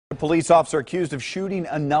police officer accused of shooting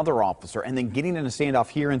another officer and then getting in a standoff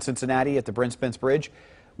here in Cincinnati at the Brent-Spence Bridge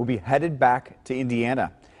will be headed back to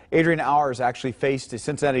Indiana. Adrian Aurs actually faced a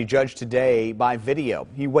Cincinnati judge today by video.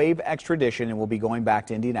 He waived extradition and will be going back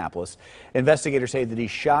to Indianapolis. Investigators say that he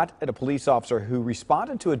shot at a police officer who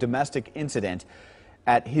responded to a domestic incident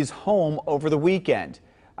at his home over the weekend.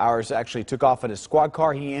 Aurs actually took off in a squad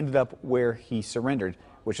car. He ended up where he surrendered,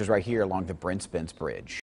 which is right here along the Brent-Spence Bridge.